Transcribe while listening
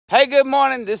Hey, good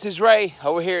morning. This is Ray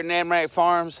over here at Namrack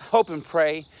Farms. Hope and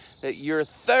pray that your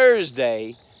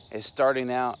Thursday is starting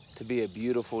out to be a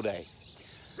beautiful day.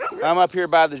 I'm up here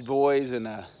by the boys, and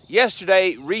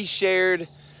yesterday reshared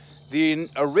the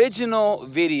original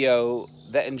video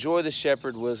that Enjoy the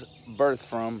Shepherd was birthed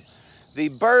from. The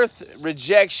birth,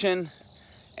 rejection,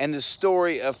 and the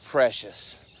story of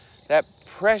Precious. That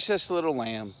precious little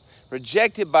lamb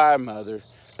rejected by her mother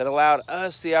that allowed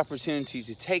us the opportunity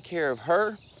to take care of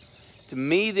her, to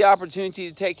me the opportunity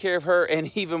to take care of her,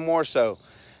 and even more so,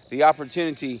 the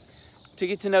opportunity to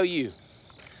get to know you.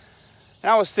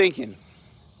 And I was thinking,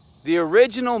 the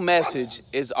original message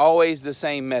is always the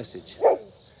same message.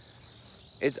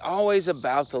 It's always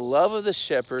about the love of the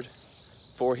shepherd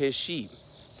for his sheep.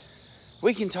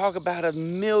 We can talk about a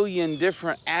million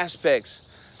different aspects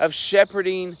of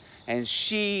shepherding and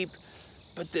sheep,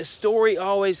 but the story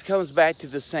always comes back to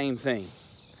the same thing.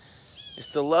 It's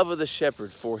the love of the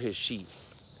shepherd for his sheep.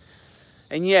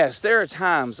 And yes, there are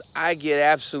times I get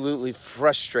absolutely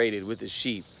frustrated with the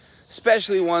sheep,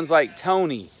 especially ones like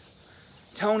Tony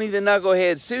the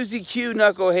knucklehead, Susie Q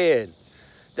knucklehead.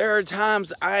 There are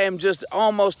times I am just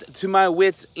almost to my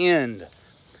wit's end.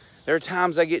 There are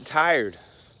times I get tired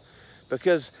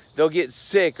because they'll get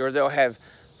sick, or they'll have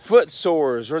foot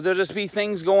sores, or there'll just be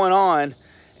things going on,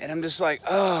 and I'm just like,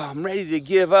 oh, I'm ready to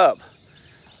give up.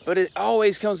 But it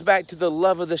always comes back to the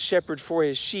love of the shepherd for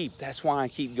his sheep. That's why I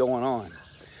keep going on.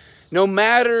 No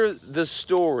matter the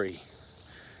story,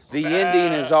 the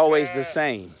ending is always the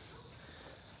same.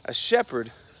 A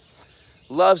shepherd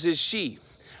loves his sheep.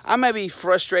 I may be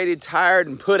frustrated, tired,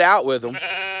 and put out with them,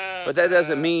 but that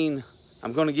doesn't mean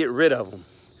I'm going to get rid of them.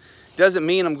 Doesn't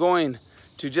mean I'm going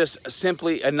to just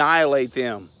simply annihilate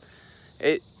them.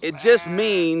 It just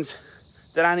means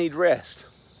that I need rest,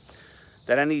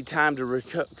 that I need time to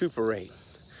recuperate.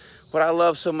 What I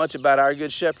love so much about our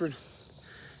good shepherd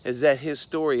is that his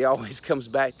story always comes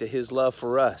back to his love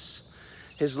for us.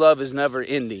 His love is never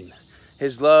ending.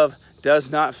 His love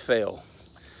does not fail.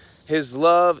 His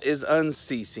love is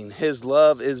unceasing. His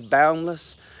love is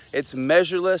boundless. It's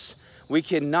measureless. We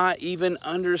cannot even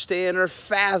understand or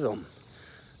fathom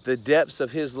the depths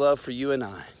of his love for you and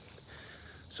I.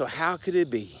 So how could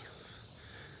it be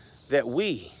that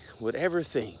we would ever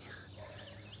think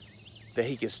that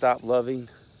he could stop loving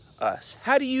us?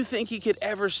 How do you think he could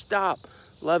ever stop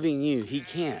loving you? He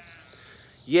can't.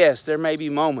 Yes, there may be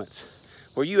moments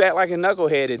where you act like a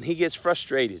knucklehead and he gets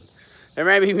frustrated. There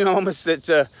may be moments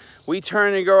that we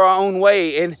turn and go our own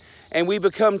way and we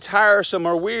become tiresome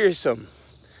or wearisome.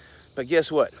 But guess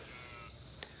what?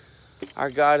 Our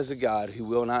God is a God who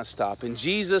will not stop. And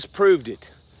Jesus proved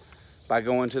it by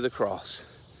going to the cross.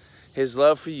 His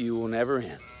love for you will never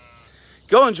end.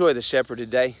 Go enjoy the shepherd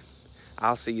today.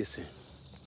 I'll see you soon.